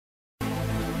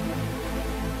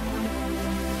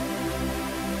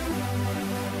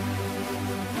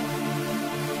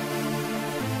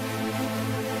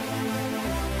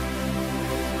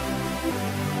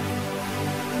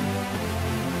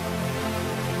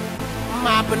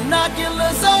My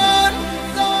binoculars on,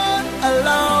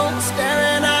 alone,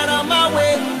 staring out of my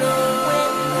window.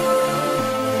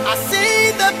 I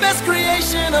see the best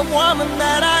creation of woman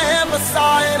that I ever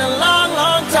saw in a long,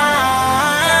 long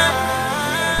time.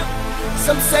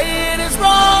 Some say it is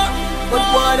wrong, but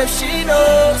what if she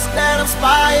knows that I'm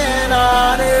spying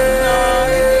on her?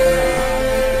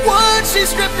 Would she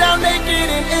strip down naked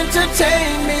and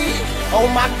entertain me? Oh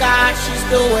my God, she's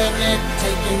doing it,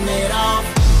 taking it off.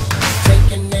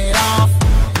 Taking it off,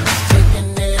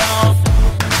 taking it off,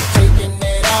 taking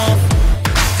it off,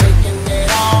 taking it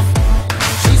off.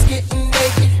 She's getting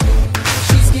naked,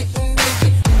 she's getting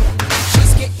naked,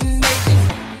 she's getting naked,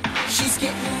 she's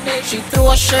getting naked. She threw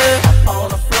a shirt on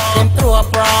the floor, then threw a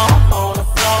bra on the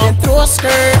floor, then threw a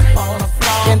skirt on the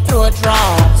floor, then threw a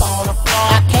drawers on the floor.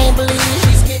 I can't believe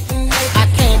she's getting naked. I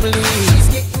can't believe she's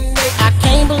getting naked. I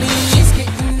can't believe she's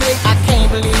getting naked. I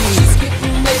can't believe she's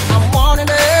getting naked. I'm wanting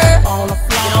her on the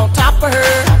floor, on top of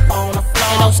her, on the floor.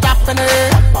 Ain't no stopping her.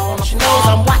 She knows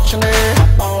I'm watching her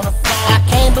on the floor. I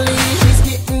can't believe she's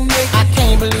getting naked. I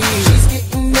can't believe she's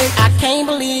getting naked. I can't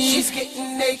believe she's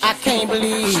getting naked. I can't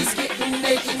believe she's getting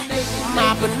naked.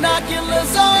 My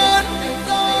binoculars on,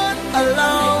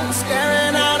 alone,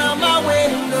 staring out of my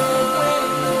window.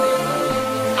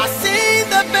 I see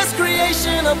the best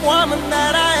creation of woman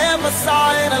that I ever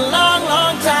saw in a long,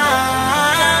 long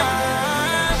time.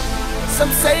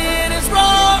 Some say it is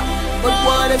wrong, but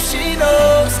what if she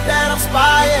knows that I'm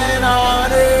spying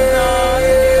on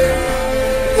her?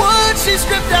 Would she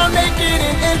strip down naked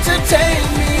and entertain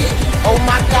me? Oh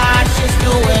my God, she's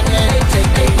doing it,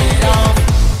 taking it off,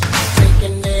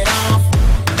 taking it off,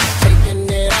 taking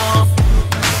it off,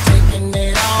 taking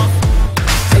it off,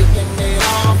 taking it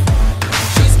off.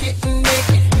 She's getting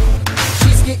naked,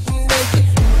 she's getting naked,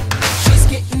 she's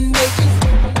getting naked,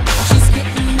 she's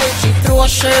getting naked. She threw a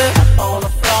shirt on the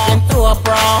floor, then threw a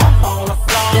bra on the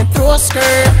floor, then threw a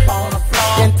skirt on the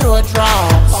floor, then threw a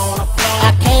drawers on the floor.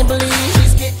 I can't believe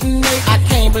she's getting naked. I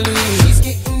can't believe she's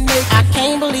getting naked. I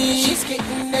can't believe she's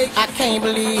getting naked. I can't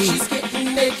believe she's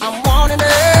getting naked. I'm wanting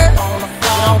her on the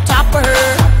floor, on top of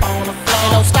her, on the floor.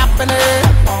 Ain't no stopping her.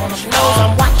 She knows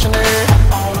I'm watching her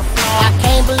on the floor. I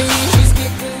can't believe she's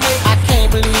getting naked. I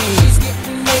can't believe she's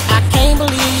getting naked. I can't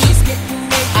believe she's getting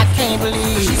naked. I can't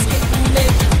believe she's getting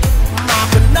naked. My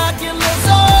binoculars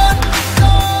on,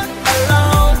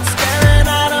 alone, staring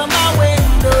out of my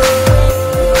window.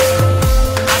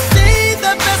 I see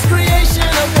the best creation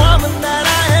of woman that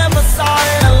I ever saw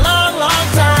in a long, long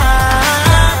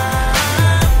time.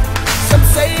 Some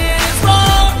say it is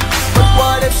wrong, but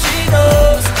what if she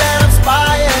knows that I'm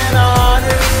spying on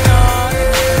her?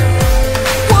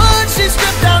 Would she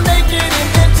strip down naked and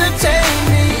entertain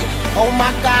me? Oh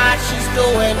my God, she's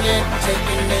doing it,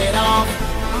 taking it off.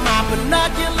 My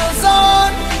binoculars on,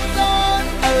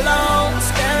 alone,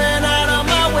 staring out of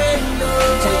my window,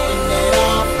 taking it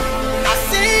off. I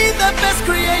see the best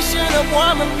creation of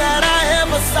woman that I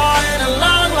ever saw in a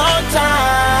long, long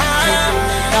time. Taking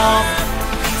it off.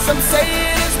 Some say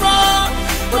it is wrong,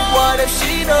 but what if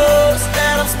she knows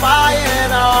that I'm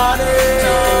spying on her?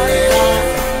 Taking it off.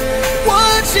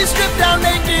 Would she strip down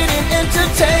naked and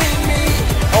entertain me?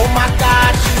 Oh my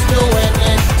God, she's doing it.